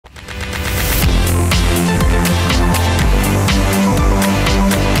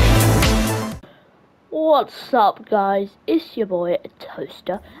What's up guys, it's your boy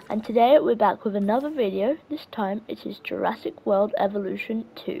Toaster, and today we're back with another video. This time it is Jurassic World Evolution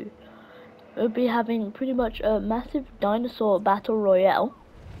 2. We'll be having pretty much a massive dinosaur battle royale,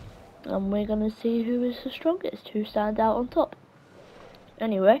 and we're gonna see who is the strongest, who stands out on top.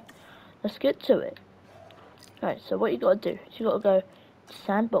 Anyway, let's get to it. Alright, so what you gotta do is you gotta go to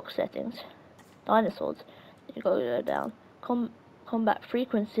sandbox settings, dinosaurs, you gotta go down, combat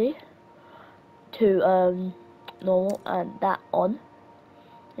frequency to normal and that on.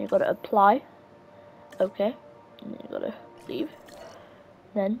 Then you gotta apply, okay, and then you gotta leave.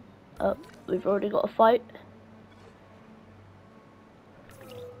 Then we've already got a fight.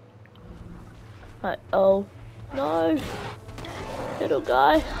 Right, oh no, little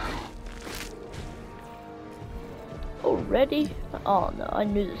guy already. Oh no, I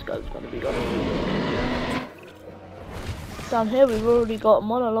knew this guy was gonna be gone. Down here we've already got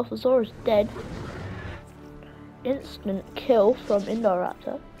Monolophosaurus dead. Instant kill from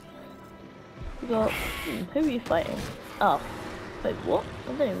Indoraptor. We got who are you fighting? Oh, wait, what?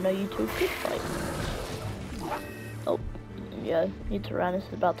 I didn't even know you two could fight. Oh, yeah, Tyrannus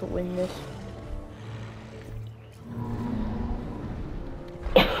is about to win this.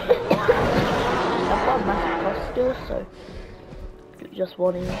 I've got a massive cost still, so just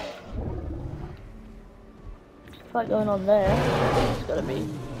warning you. Fight going on there. It's gonna be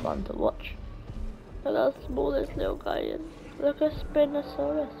fun to watch. Look how small this little guy is. Look at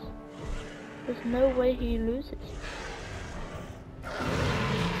Spinosaurus. There's no way he loses.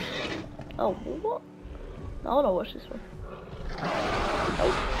 Oh, what? I wanna watch this one.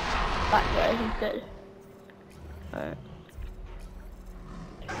 Oh, back there, he's dead. Alright.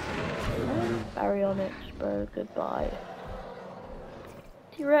 Baryonyx, bro, goodbye.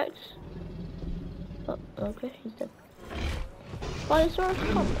 T-Rex. Oh, okay, he's dead. Spinosaurus,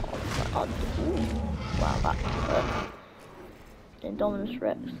 come on. Ooh. Wow, that hurt. Indominus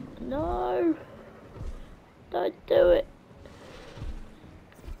Rex. No! Don't do it.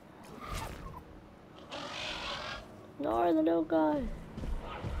 No, the little guy.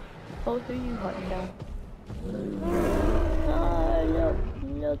 Oh, who are you hunting down? No,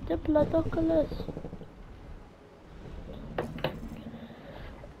 little Diplodocus.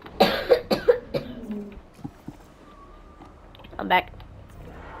 I'm back.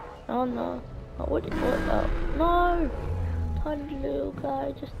 Oh no. Oh, what? Oh, no! Tiny little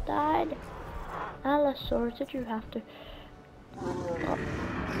guy just died. Allosaurus, did you have to? Oh,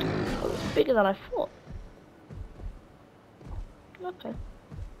 it was bigger than I thought. Okay.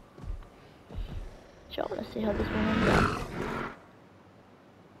 So I want to see how this one ends up.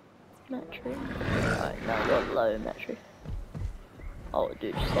 Metri. Alright, now we've got low Metri. Oh,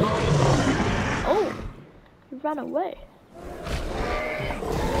 dude, just say. Oh! He ran away.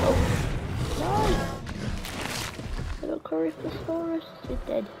 Oh. No! Little Coryphosaurus is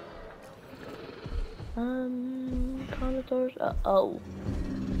dead. Carnotaurus. Oh.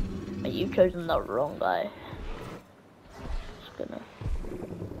 You've chosen the wrong guy. Just gonna.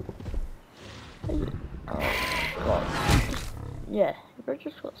 Oh god. Yeah, you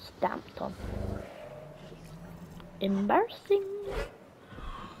just got stamped on. Embarrassing.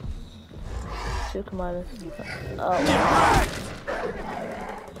 Suchomimus. Oh.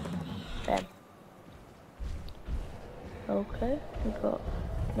 Damn. Okay, we've got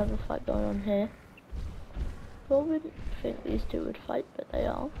another fight going on here. Well, we didn't think these two would fight, but they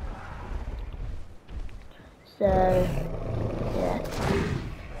are. So, yeah.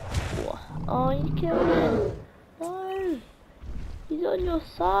 Oh, you killed him! No! He's on your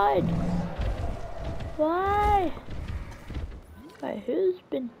side! Why? Wait, who's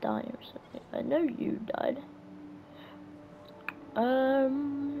been dying recently? I know you died.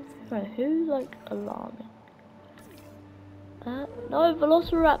 Wait, who's like alarming? No,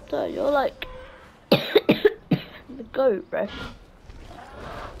 Velociraptor, you're like the goat, bro.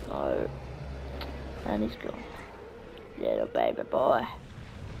 No. And he's gone. Little baby boy.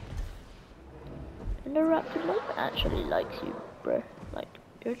 And the raptor actually likes you, bro. Like,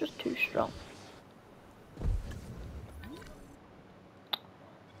 you're just too strong.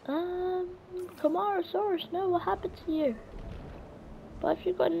 Camarasaurus, no, what happened to you? But if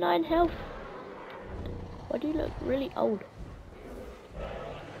you've got 9 health, why do you look really old?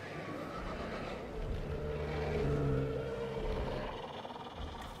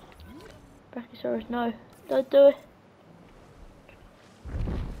 Brachiosaurus, no, don't do it.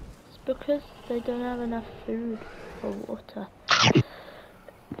 It's because they don't have enough food or water.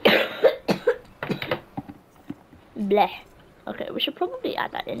 Bleh. Okay, we should probably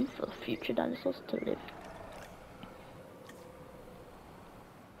add that in for future dinosaurs to live.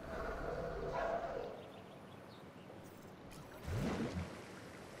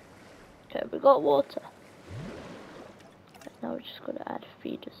 got water. Now we just gotta add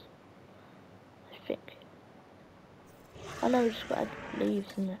feeders. I think. I know we just gotta add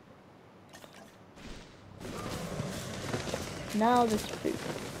leaves in it. Now there's food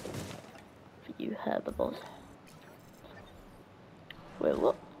for you herbivores. Wait,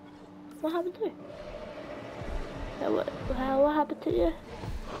 what? What happened to you? Yeah, what happened to you?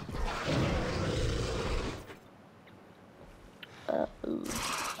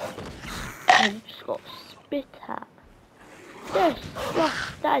 You just got spit at. Yes, yes,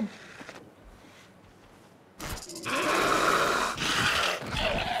 Dad.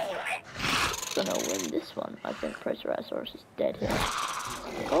 Gonna win this one. I think Proceratosaurus is dead here.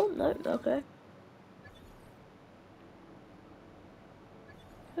 Oh no, okay.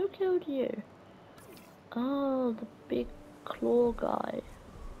 Who killed you? Oh, the big claw guy.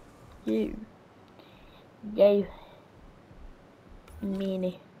 You. Yay.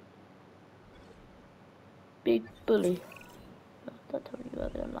 Meanie. Big bully. I told you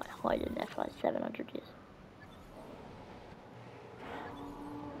earlier, I'm like hiding there for like 700 years.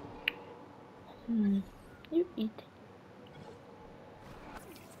 You eating?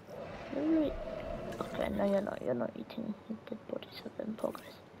 Really? Okay, no you're not eating. Dead bodies have been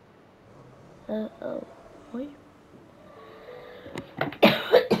progress. Oh. What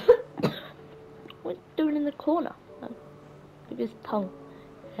are you doing in the corner? Oh, look at his tongue.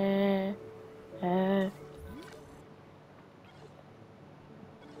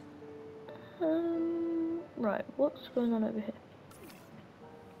 Right, what's going on over here?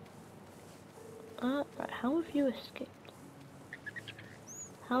 Right, how have you escaped?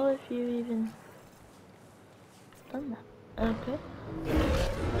 How have you even done that? Okay.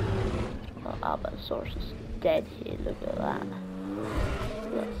 Oh, Albertosaurus is dead here, look at that.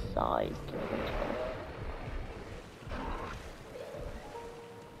 Look at that size difference.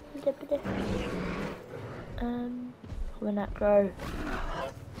 When that grow,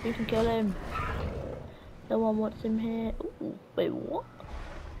 you can kill him. No one wants him here. Ooh, wait, what?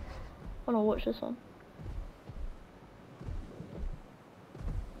 I wanna watch this one.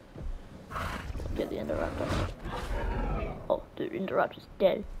 Get the Indoraptor. Oh, the Indoraptor's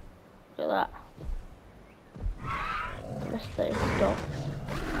dead. Look at that. Let's say stop.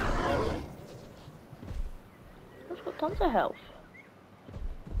 He's got tons of health.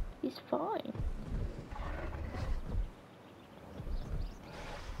 He's fine.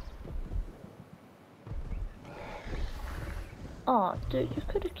 Oh, dude, you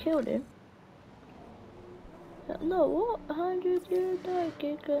could have killed him. No, what? 100 years die,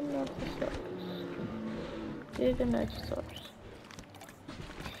 Giganotosaurus. Giganotosaurus.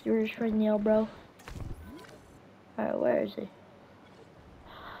 You're just right now, bro. Alright, where is he?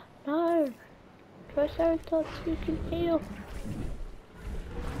 No! Triceratops, you can heal.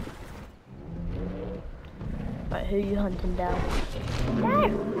 Right, who are you hunting down? No!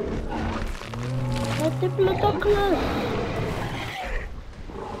 That's the Diplodocus!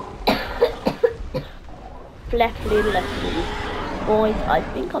 Lefty. Boys, I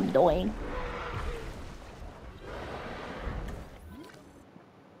think I'm dying.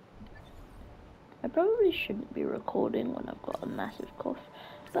 I probably shouldn't be recording when I've got a massive cough,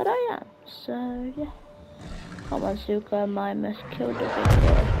 but I am, so yeah. Come on, Suka, my must kill the big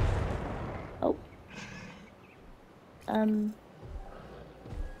boy. Oh.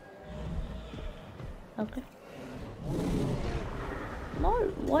 Okay. No,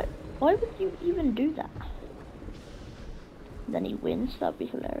 what? Why would you even do that? Then he wins, that'd be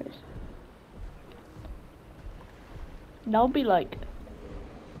hilarious. That'll be like...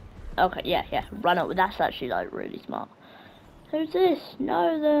 Okay, yeah, run up. That's actually like really smart. Who's this?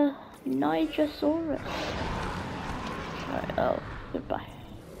 No, the Nigersaurus. Right, oh, goodbye.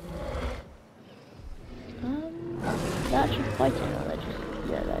 They're actually fighting, or they're just...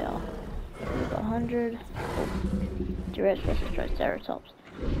 Yeah, they are. We've got 100. Oh. T-Rex versus Triceratops.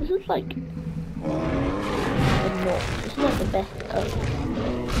 This is like... It's not the best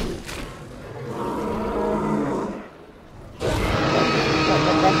not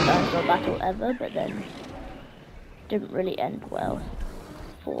the best dinosaur battle ever, but then didn't really end well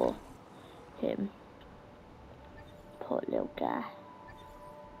for him. Poor little guy.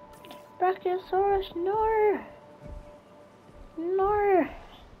 Brachiosaurus, no! No!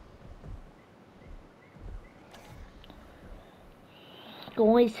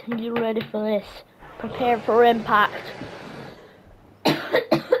 Guys, you ready for this? Prepare for impact.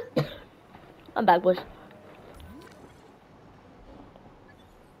 I'm back, boys.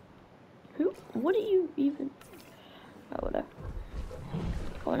 Who? What are you even? Oh, whatever.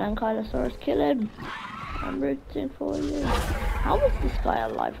 Go on, Ankylosaurus, kill him. I'm rooting for you. How is this guy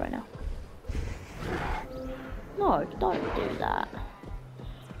alive right now? No, don't do that.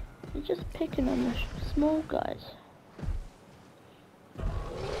 You're just picking on the small guys.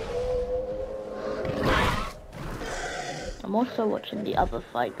 I'm also watching the other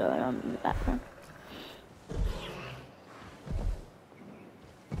fight going on in the background.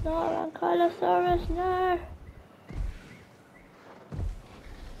 No, Ankylosaurus, no!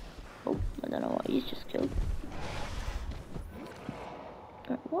 Oh, I don't know what he's just killed.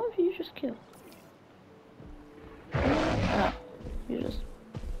 What have you just killed? Ah, you're just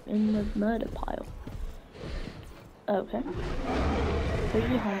in the murder pile. Okay. Who's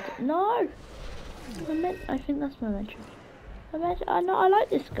you hunting? No! I think that's my mention. I like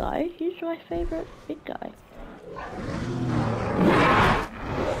this guy. He's my favourite big guy.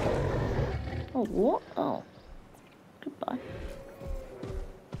 Oh, what? Oh. Goodbye.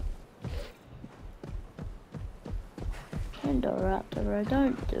 Indoraptor,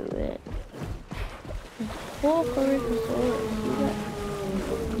 don't do it. Poor Coryphosaurus.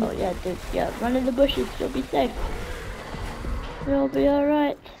 Oh yeah, dude, yeah, run in the bushes, you'll be safe. You'll be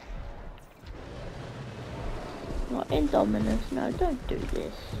alright. Not Indominus, no, don't do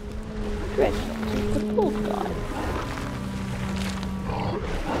this. Dreadnought, the poor guy.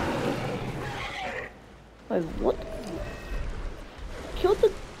 Wait, what? Killed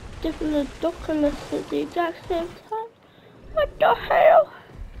the Diplodocus at the exact same time? What the hell?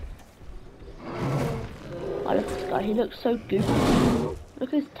 I love this guy, he looks so goofy.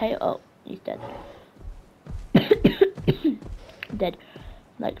 Look at his tail. Oh, he's dead. Dead.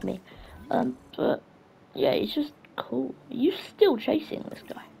 Like me. But yeah, he's just cool. Are you still chasing this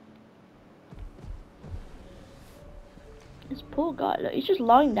guy? This poor guy, look, he's just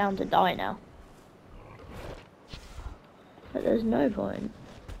lying down to die now. But there's no point.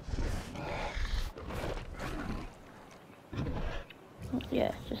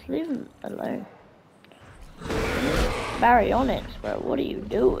 Yeah, just leave him alone. Baryonyx, bro, what are you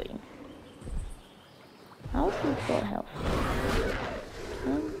doing? How have you got health?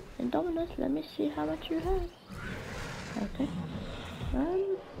 Indominus, let me see how much you have. Okay.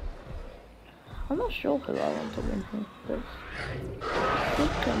 I'm not sure who I want to win here, because I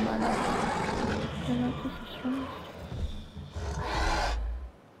think I might not be so strong.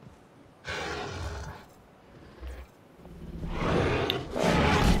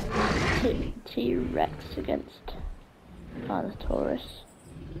 T-Rex against Carnotaurus.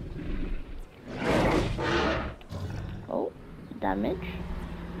 Oh, damage.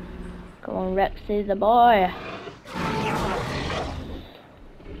 Come on, Rexy the boy.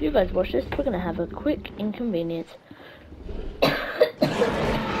 You guys watch this, we're gonna have a quick inconvenience.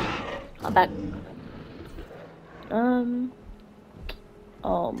 I'm back.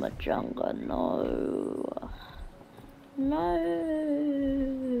 Oh, Majunga, no. No.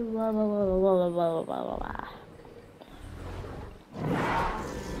 Blah, blah, blah, blah, blah, blah, blah.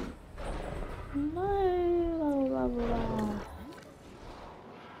 No. Blah, blah, blah.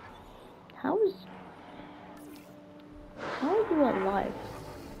 How are you alive?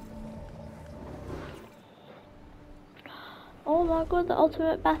 Oh my god, the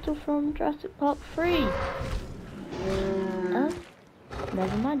ultimate battle from Jurassic Park 3.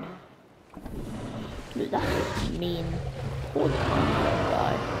 Never mind. Dude, that's just mean. Poor tiny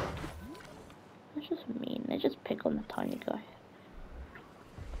guy. That's just mean. They just pick on the tiny guy.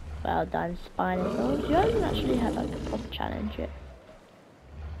 Well done, Spinosaurus. You haven't actually had like a proper challenge yet.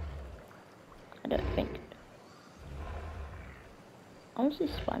 I don't think. Honestly,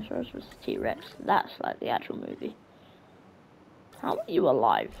 Spinosaurus was T-Rex. That's like the actual movie. How are you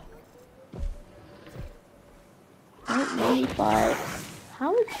alive? 95.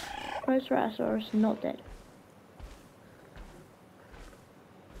 How is Proceratosaurus not dead?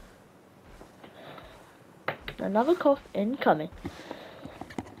 Another cough incoming.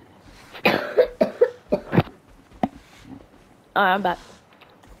 Alright, I'm back.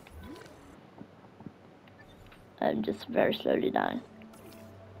 I'm just very slowly dying.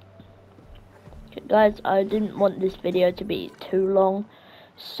 Okay, guys, I didn't want this video to be too long,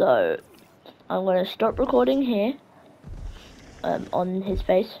 so I'm going to stop recording here on his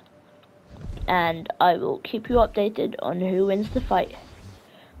face, and I will keep you updated on who wins the fight.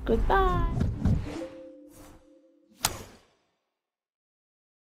 Goodbye.